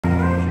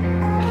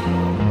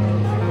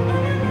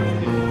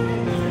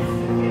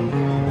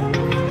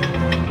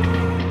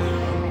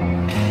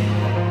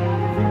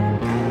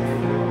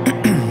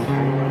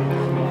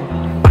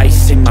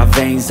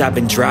days I've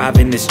been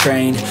driving this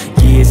train,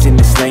 years in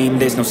this lane,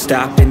 there's no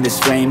stopping this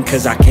flame.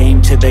 Cause I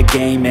came to the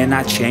game and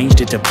I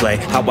changed it to play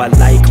how I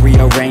like,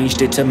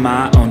 rearranged it to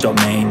my own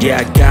domain. Yeah,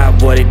 I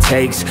got what it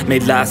takes,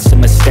 made lots of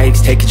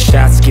mistakes, taking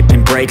shots,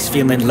 skipping breaks,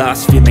 feeling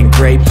lost, feeling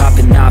great,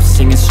 popping off,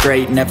 singing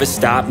straight, never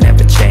stopped,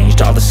 never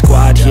changed. All the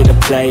squad here to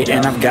play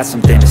and I've got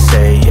something to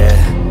say,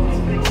 yeah.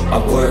 I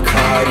work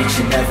hard each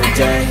and every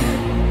day,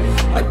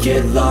 I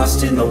get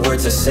lost in the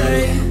words I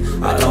say.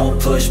 I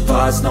don't push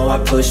pause, no I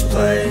push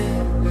play.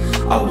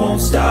 I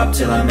won't stop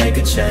till I make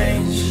a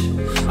change.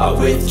 I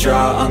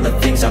withdraw on the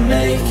things I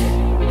make.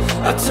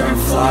 I turn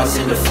flaws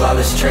into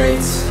flawless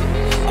traits.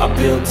 I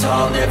build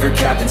tall, never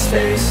capped in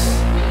space.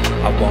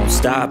 I won't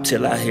stop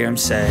till I hear him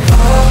say, oh,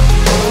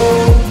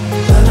 oh,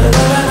 la, la, la,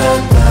 la,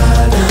 la,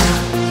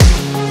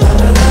 la, la,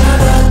 la, la, la,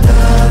 la,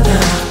 la.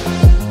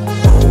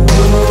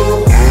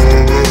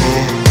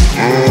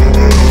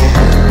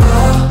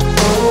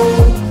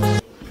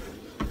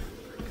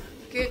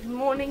 Good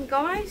morning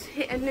guys,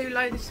 hit a new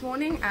low this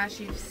morning as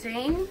you've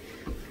seen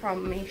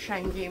from me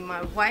showing you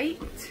my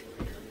weight,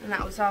 and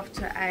that was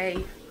after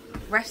a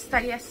rest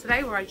day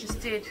yesterday where I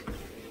just did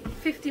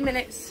 50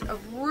 minutes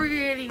of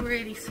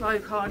really slow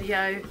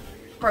cardio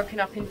broken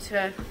up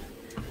into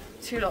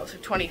 2 lots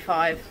of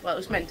 25. Well, it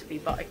was meant to be,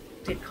 but I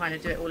did kind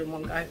of do it all in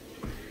one go,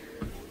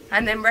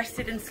 and then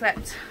rested and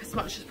slept as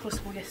much as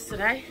possible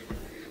yesterday.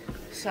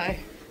 So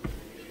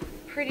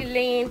pretty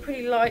lean,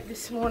 pretty light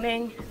this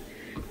morning.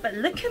 But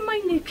look at my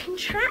new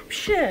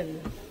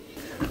contraption.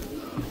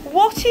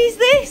 What is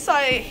this,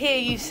 I hear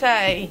you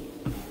say?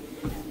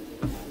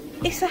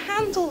 It's a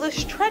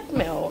handleless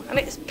treadmill and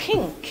it's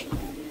pink.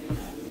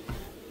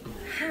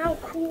 How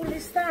cool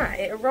is that?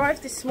 It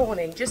arrived this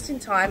morning just in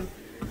time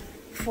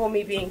for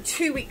me being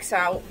 2 weeks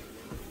out.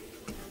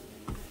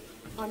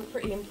 I'm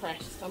pretty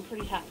impressed. I'm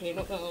pretty happy,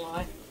 not gonna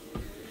lie.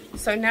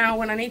 So now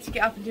when I need to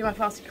get up and do my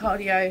fasted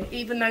cardio,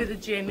 even though the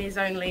gym is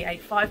only a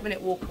 5-minute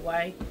walk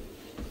away,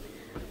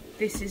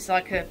 this is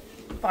like a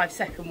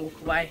 5-second walk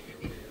away.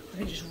 I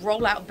can just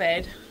roll out of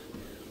bed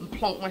and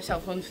plonk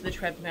myself onto the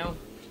treadmill.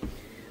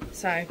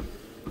 So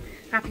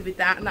happy with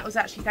that, and that was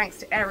actually thanks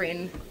to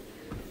Erin,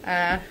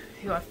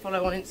 who I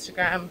follow on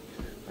Instagram.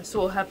 I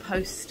saw her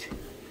post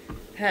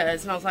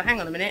hers and I was like, hang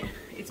on a minute,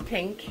 it's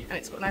pink and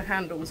it's got no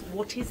handles.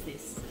 What is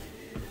this?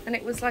 And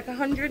it was like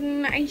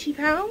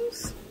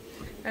 £180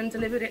 and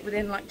delivered it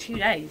within like 2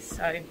 days.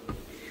 So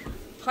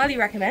highly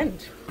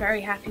recommend.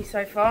 Very happy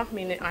so far. I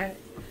mean,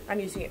 I'm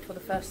using it for the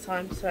first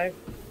time, so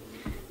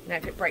you know,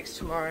 if it breaks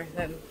tomorrow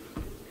then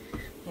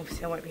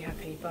obviously I won't be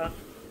happy, but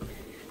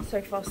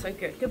so far so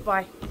good.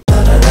 Goodbye.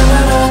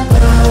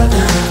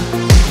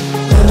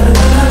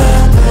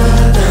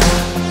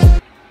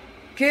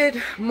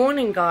 Good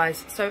morning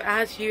guys. So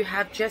as you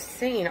have just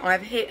seen,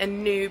 I've hit a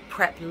new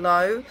prep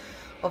low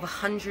of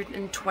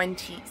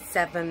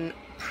 127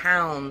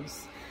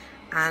 pounds,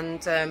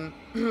 and I'm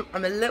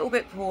a little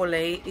bit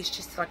poorly. It's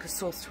just like a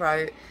sore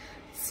throat,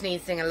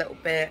 sneezing a little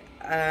bit,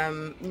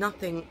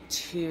 nothing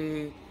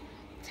too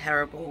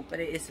terrible, but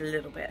it is a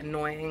little bit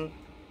annoying.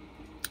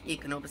 You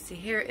can obviously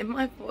hear it in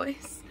my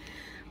voice,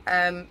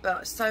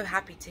 but so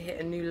happy to hit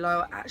a new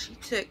low. I actually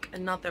took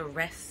another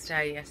rest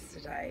day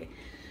yesterday,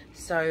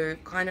 so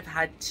kind of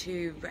had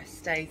 2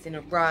 rest days in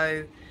a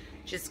row,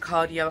 just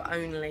cardio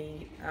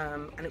only,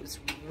 and it was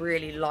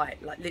really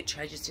light. Like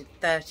literally I just did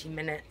 30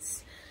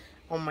 minutes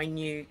on my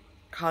new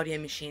cardio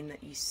machine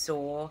that you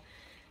saw.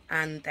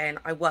 And then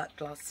I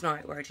worked last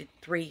night where I did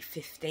 3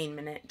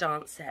 15-minute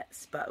dance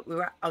sets, but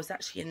I was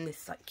actually in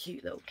this like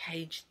cute little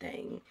cage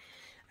thing,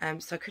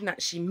 so I couldn't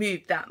actually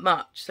move that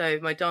much, so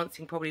my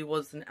dancing probably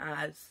wasn't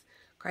as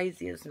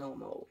crazy as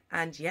normal.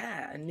 And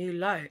yeah, a new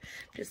low.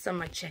 Just on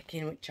my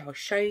check-in, which I'll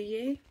show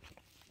you.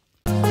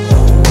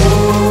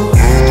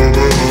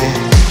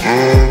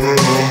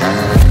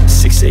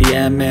 6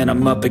 a.m. and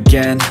I'm up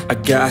again. I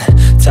got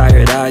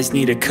tired eyes,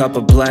 need a cup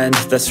of blend.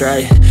 That's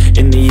right,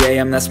 in the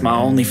AM, that's my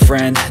only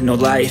friend. No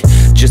light,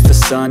 just the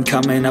sun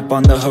coming up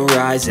on the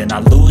horizon. I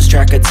lose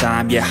track of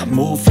time, yeah, I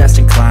move fast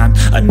and climb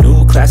a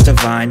new class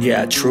divine,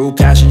 yeah, true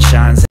passion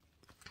shines.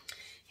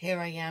 Here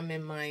I am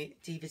in my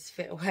Divas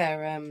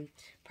Fitwear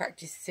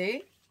practice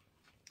suit.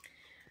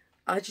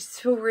 I just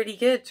feel really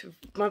good.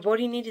 My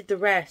body needed the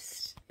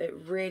rest. It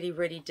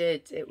really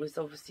did. It was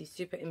obviously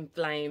super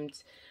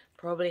inflamed.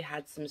 Probably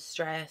had some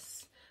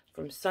stress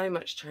from so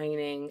much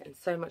training and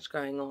so much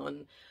going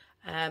on.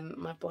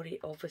 My body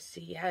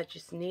obviously, yeah,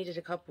 just needed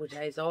a couple of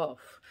days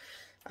off.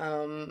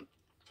 I'm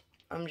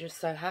just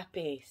so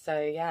happy.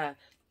 So yeah,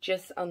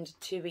 just under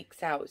 2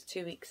 weeks out. It was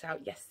 2 weeks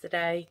out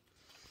yesterday,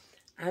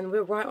 and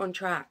we're right on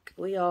track.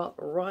 We are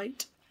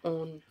right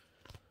on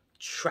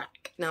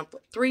track. Now I've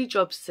got 3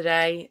 jobs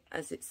today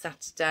as it's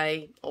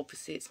Saturday.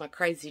 Obviously it's my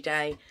crazy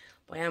day,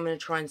 but I am going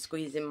to try and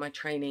squeeze in my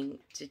training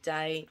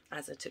today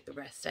as I took the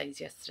rest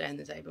days yesterday and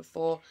the day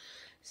before.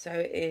 So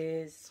it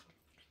is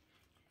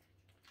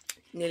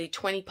nearly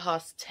 20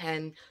 past 10.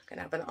 I'm going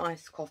to have an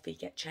iced coffee,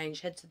 get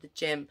changed, head to the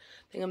gym.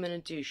 I think I'm going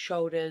to do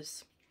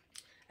shoulders,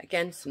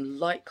 again some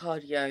light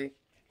cardio,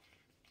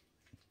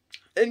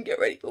 and get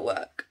ready for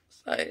work.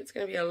 So it's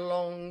going to be a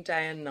long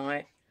day and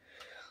night,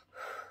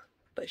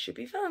 but it should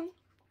be fun.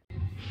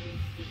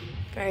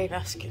 Very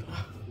vascular.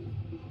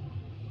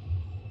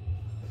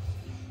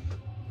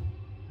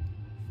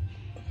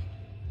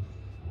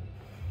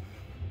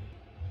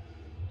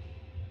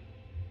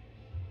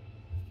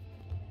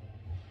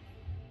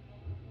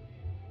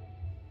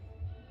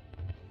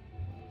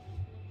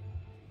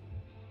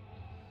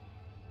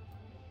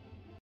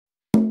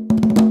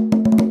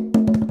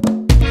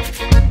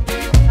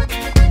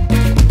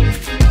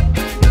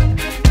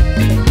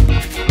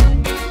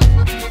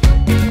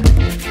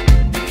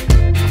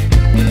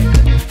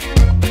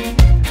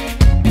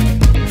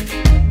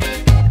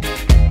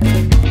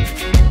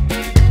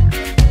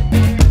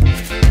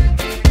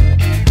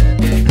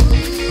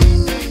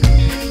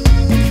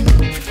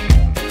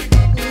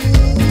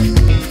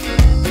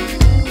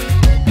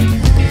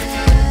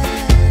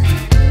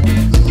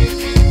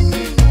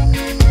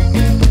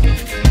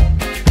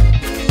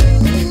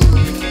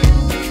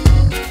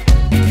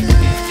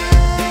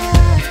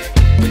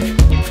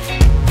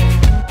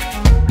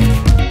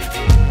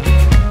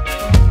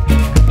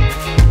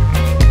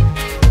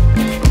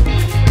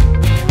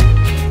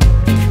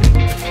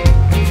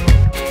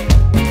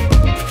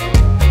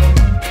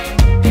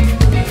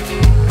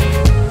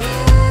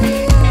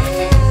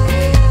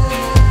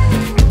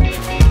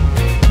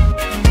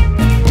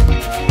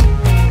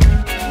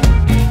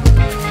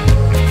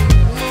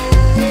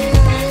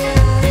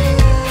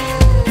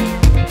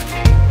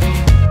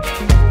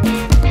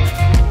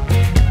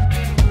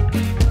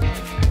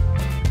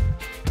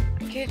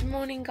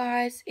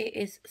 Guys, it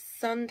is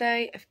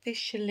Sunday,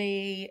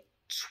 officially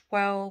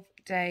 12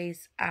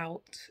 days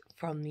out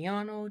from the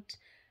Arnold.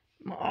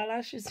 My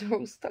eyelashes are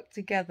all stuck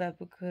together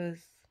because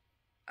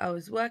I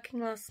was working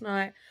last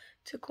night,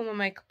 took all my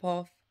makeup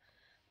off,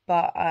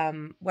 but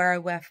where I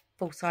wear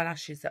false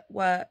eyelashes at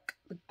work,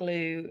 the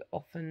glue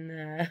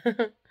often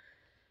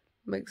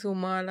makes all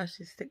my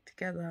eyelashes stick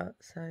together,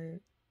 so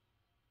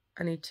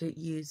I need to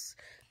use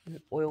an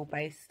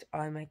oil-based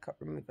eye makeup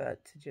remover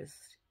to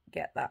just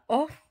get that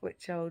off,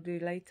 which I'll do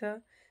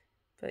later.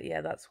 But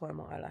yeah, that's why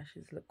my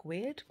eyelashes look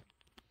weird.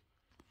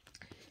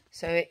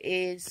 So it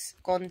is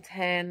gone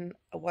 10.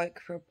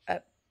 Awoke for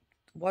oh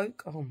my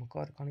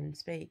god, I can't even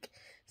speak.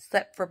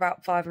 Slept for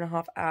about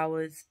 5.5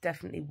 hours.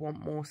 Definitely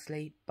want more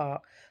sleep, but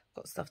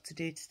got stuff to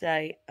do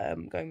today.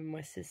 Going with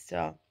my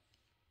sister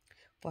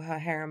for her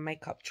hair and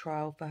makeup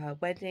trial for her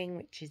wedding,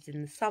 which is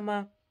in the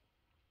summer.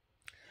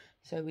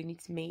 So we need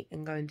to meet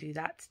and go and do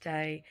that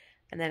today.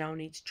 And then I'll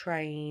need to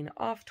train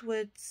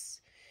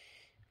afterwards.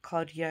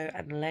 Cardio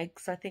and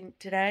legs, I think,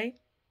 today.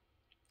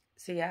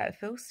 So yeah, I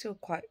feel still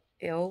quite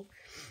ill.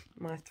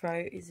 My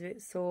throat is a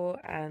bit sore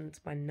and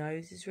my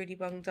nose is really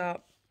bunged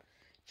up.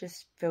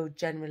 Just feel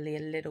generally a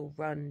little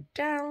run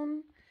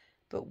down.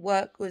 But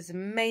work was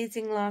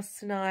amazing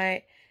last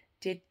night.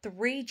 Did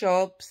 3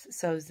 jobs.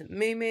 So I was at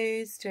Moo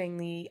Moo's doing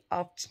the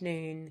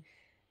afternoon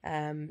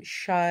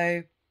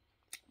show.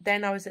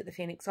 Then I was at the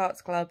Phoenix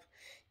Arts Club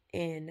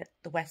in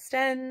the West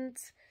End,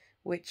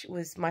 which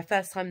was my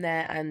first time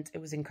there, and it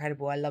was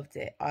incredible. I loved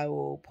it. I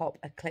will pop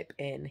a clip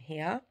in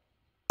here.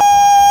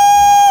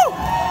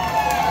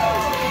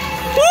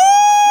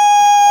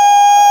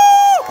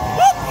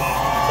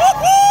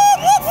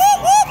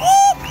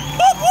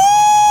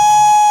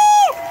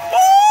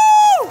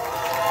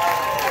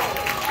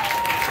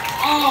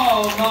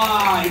 Oh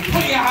my,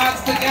 put your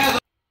hands together.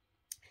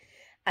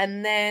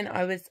 And then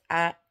I was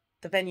at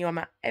the venue I'm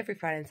at every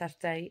Friday and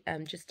Saturday,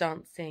 just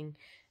dancing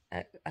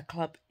at a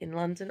club in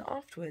London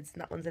afterwards,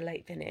 and that one's a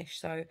late finish.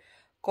 So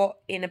got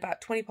in about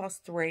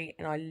 3:20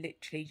 and I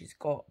literally just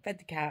fed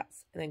the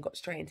cats and then got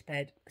straight into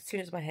bed. As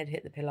soon as my head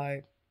hit the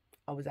pillow,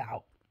 I was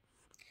out.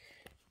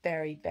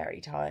 Very,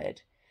 very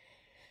tired.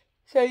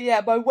 So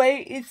yeah, my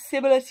weight is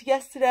similar to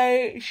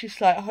yesterday. It's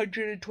just like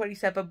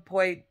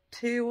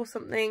 127.2 or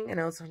something, and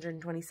I was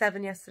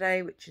 127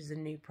 yesterday, which is a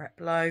new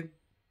prep low.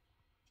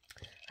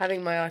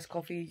 Having my iced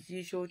coffee as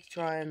usual to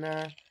try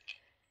and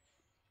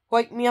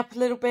wake me up a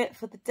little bit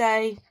for the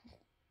day.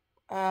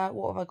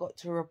 What have I got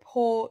to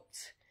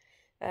report?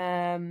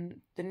 The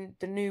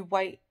new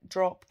weight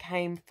drop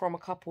came from a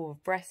couple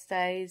of rest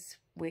days,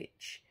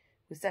 which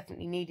was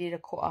definitely needed. I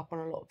caught up on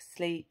a lot of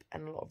sleep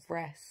and a lot of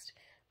rest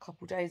a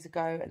couple days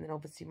ago, and then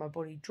obviously my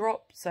body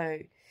dropped. So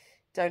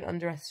don't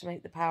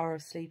underestimate the power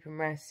of sleep and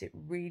rest. It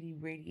really,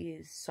 really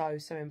is so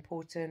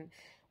important.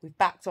 We've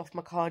backed off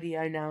my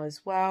cardio now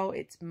as well.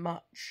 It's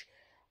much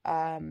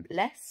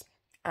less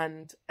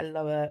and a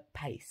lower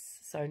pace.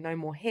 So no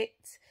more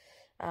HIIT.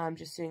 I'm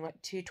just doing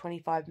like 2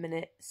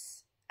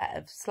 25-minute at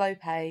a slow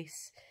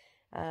pace.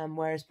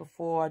 Whereas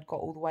before I'd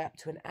got all the way up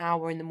to an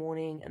hour in the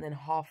morning and then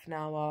half an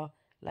hour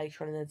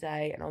later on in the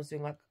day. And I was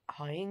doing like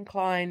high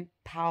incline,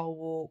 power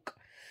walk,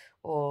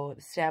 or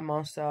the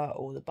Stairmaster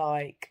or the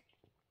bike.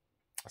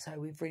 So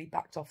we've really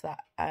backed off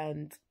that,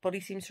 and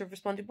body seems to have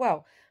responded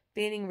well.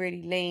 Feeling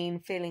really lean,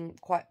 feeling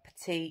quite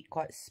petite,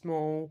 quite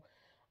small.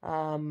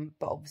 But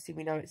obviously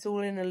we know it's all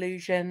an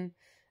illusion,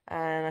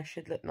 and I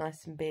should look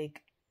nice and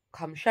big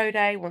come show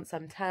day once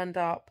I'm tanned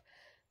up.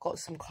 got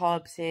some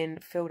carbs in,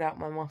 filled out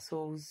my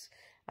muscles,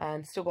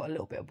 and still got a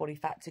little bit of body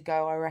fat to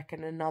go. I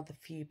reckon another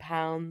few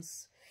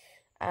pounds,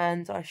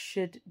 and I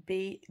should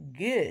be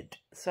good.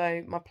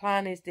 So my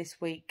plan is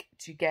this week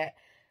to get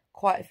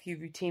quite a few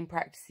routine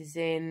practices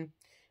in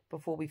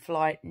before we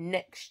fly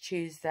next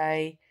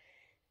Tuesday.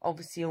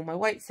 Obviously all my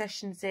weight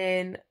sessions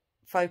in,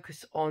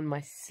 focus on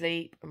my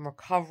sleep and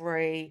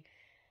recovery,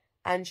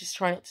 and just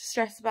try not to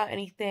stress about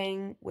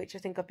anything, which I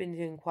think I've been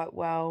doing quite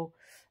well,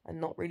 and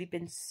not really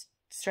been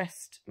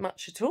stressed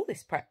much at all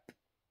this prep,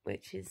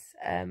 which is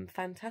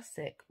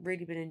fantastic.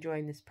 Really been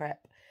enjoying this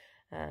prep.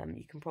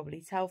 You can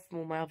probably tell from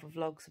all my other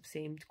vlogs have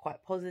seemed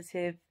quite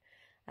positive,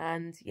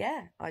 and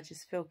yeah, I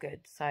just feel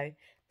good. So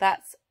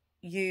that's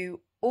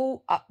you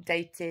all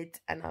updated,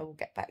 and I will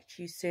get back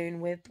to you soon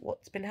with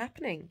what's been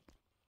happening.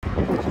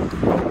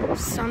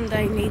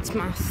 Sunday needs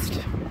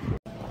must.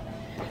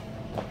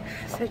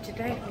 So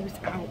today I was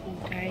out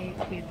all day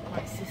with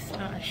my sister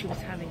as she was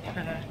having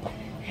her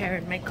hair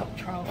and makeup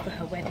trial for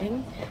her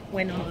wedding.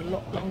 Went on a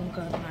lot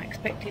longer than I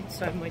expected,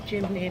 so my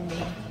gym near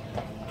me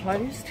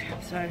closed.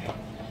 So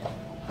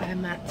I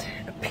am at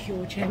a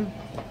pure gym,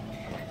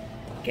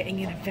 getting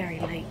in a very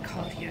late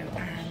cardio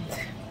and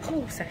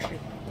pool session.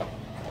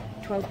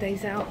 12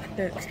 days out,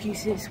 no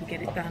excuses, we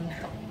get it done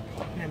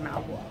no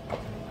matter what.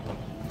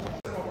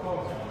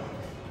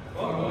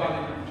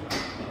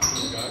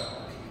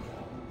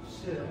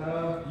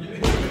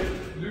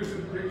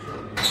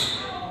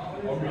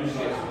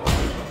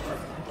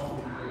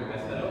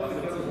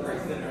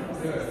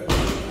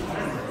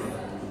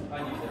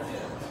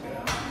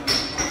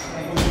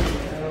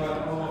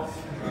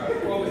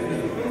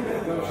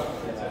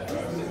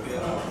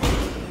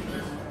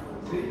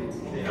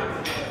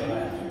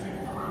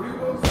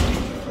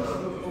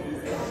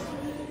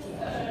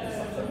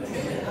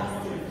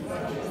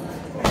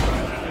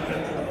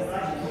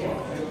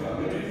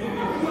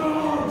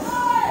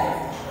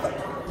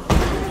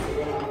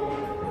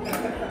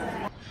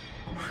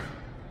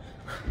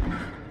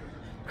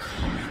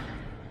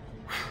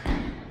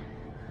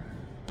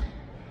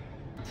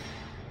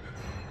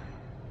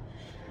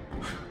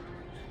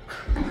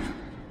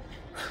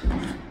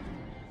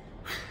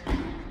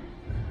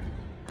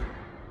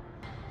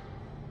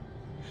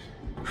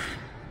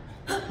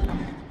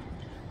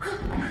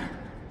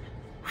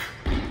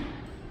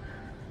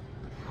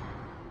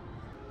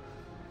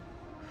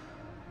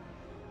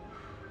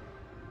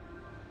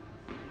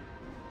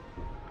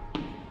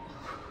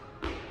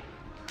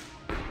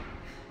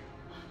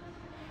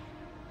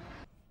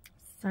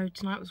 So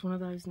tonight was one of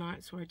those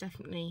nights where I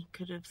definitely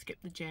could have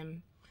skipped the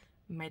gym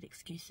and made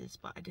excuses,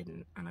 but I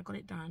didn't, and I got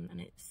it done,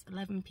 and it's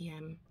 11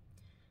 PM,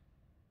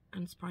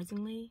 and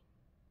surprisingly,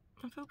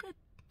 I feel good.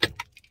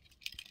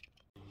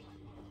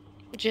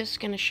 Just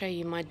going to show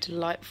you my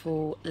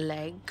delightful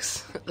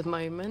legs at the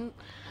moment.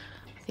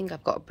 I think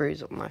I've got a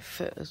bruise on my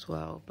foot as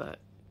well, but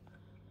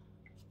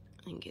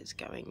I think it's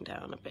going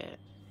down a bit.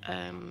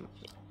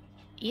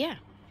 Yeah,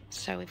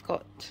 so we've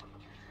got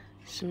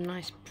some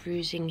nice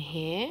bruising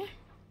here.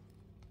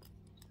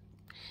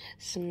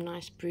 Some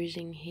nice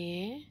bruising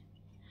here,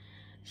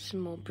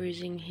 some more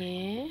bruising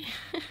here.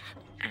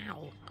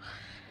 Ow.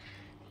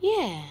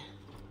 Yeah.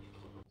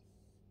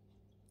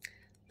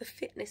 The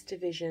fitness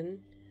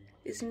division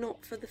is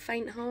not for the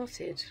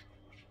faint-hearted.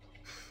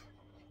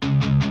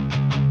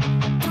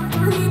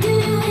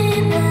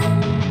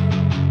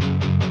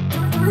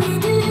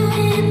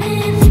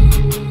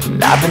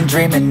 I've been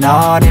dreaming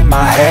on in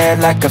my head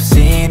like I've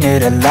seen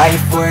it. A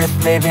life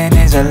worth living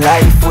is a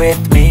life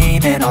with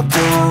meaning. I'll do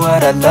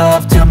what I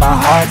love till my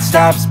heart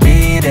stops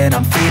beating.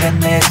 I'm feeding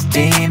this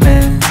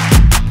demon.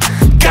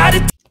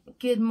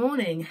 Good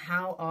morning,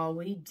 how are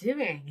we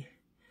doing?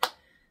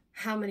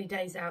 How many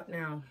days out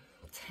now?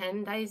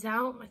 10 days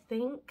out, I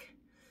think.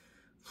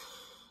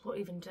 What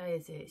even day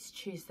is it? It's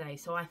Tuesday,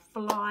 so I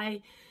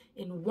fly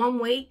in 1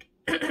 week.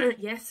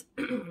 Yes,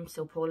 I'm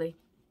still poorly,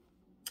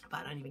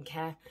 but I don't even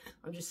care.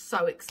 I'm just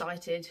so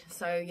excited.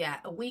 So yeah,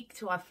 a week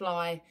till I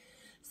fly.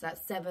 So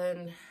that's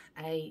 7,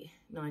 8,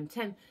 9,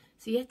 10.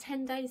 So yeah,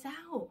 10 days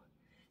out.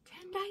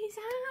 10 days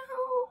out.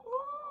 Oh,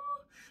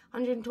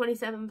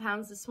 127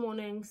 pounds this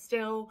morning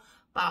still,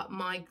 but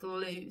my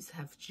glutes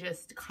have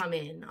just come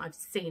in. I've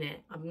seen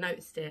it. I've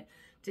noticed it.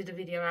 Did a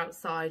video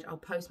outside. I'll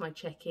post my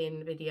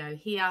check-in video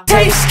here.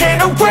 Taste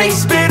can't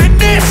erase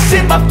bitterness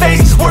in my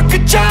face. Work a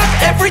job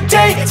every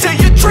day till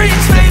your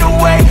dreams fade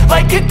away.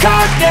 Like a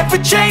card,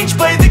 never change.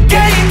 Play the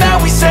game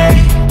that we say.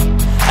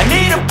 I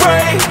need a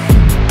break.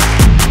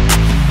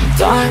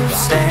 I'm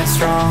staying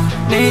strong.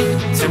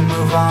 Need to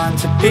move on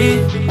to be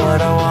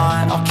what I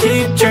want. I'll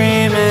keep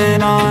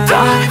dreaming on.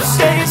 I'm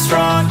staying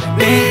strong.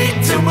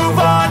 Need to move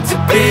on to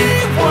be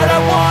what I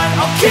want.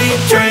 I'll keep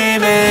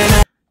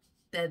dreaming.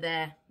 They're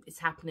there. It's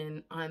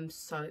happening. I'm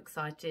so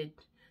excited,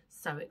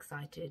 so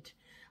excited.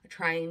 I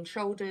trained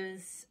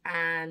shoulders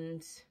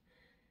and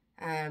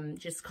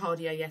just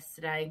cardio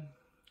yesterday,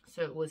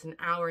 so it was an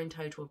hour in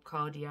total of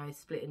cardio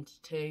split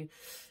into two,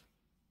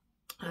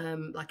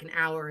 like an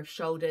hour of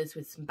shoulders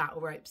with some battle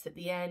ropes at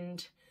the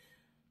end.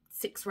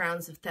 6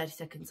 rounds of 30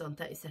 seconds on,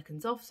 30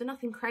 seconds off, so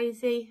nothing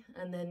crazy.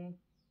 And then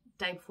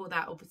day before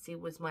that obviously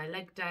was my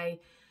leg day.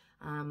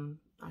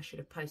 I should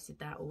have posted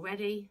that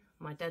already,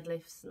 my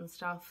deadlifts and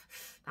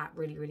stuff, that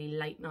really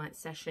late night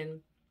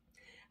session.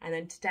 And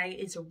then today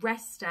is a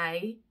rest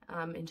day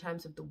in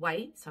terms of the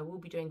weights. I will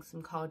be doing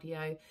some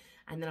cardio,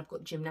 and then I've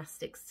got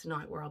gymnastics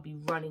tonight where I'll be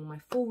running my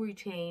full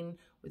routine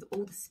with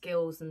all the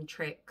skills and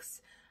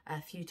tricks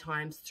a few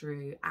times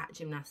through at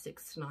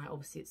gymnastics tonight.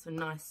 Obviously it's a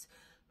nice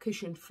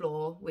cushioned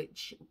floor,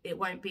 which it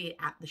won't be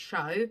at the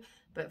show,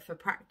 but for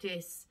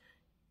practice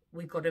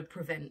we've got to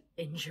prevent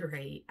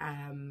injury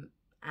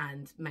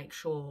and make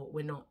sure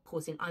we're not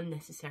causing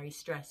unnecessary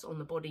stress on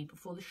the body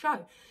before the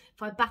show.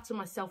 If I batter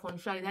myself on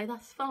show day,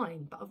 that's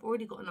fine, but I've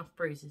already got enough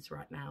bruises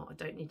right now. I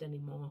don't need any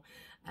more.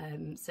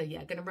 So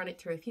yeah, going to run it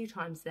through a few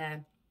times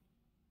there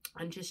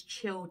and just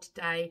chill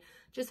today.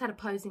 Just had a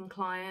posing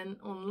client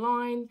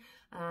online.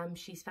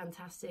 She's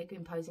fantastic,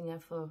 been posing her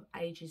for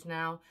ages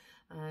now.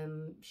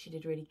 She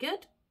did really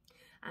good.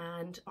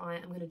 And I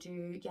am going to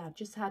do, yeah, I've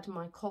just had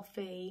my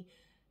coffee,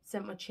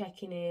 sent my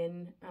check-in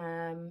in,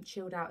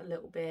 chilled out a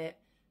little bit.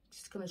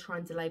 Just going to try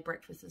and delay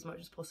breakfast as much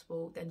as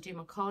possible, then do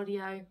my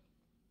cardio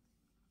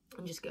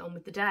and just get on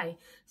with the day.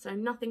 So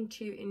nothing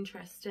too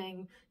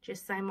interesting,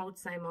 just same old,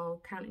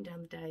 counting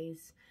down the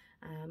days.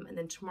 And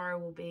then tomorrow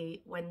will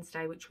be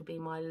Wednesday, which will be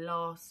my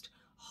last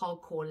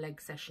hardcore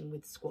leg session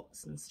with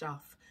squats and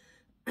stuff.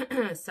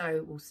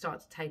 So we'll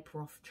start to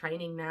taper off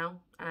training now.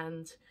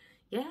 And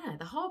yeah,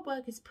 the hard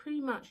work is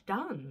pretty much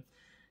done.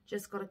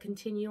 Just got to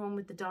continue on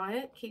with the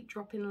diet, keep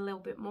dropping a little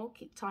bit more,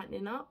 keep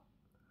tightening up.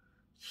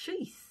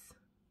 Sheesh.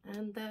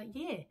 And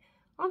yeah,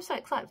 I'm so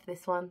excited for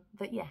this one.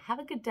 But yeah, have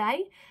a good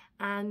day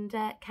and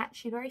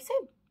catch you very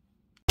soon.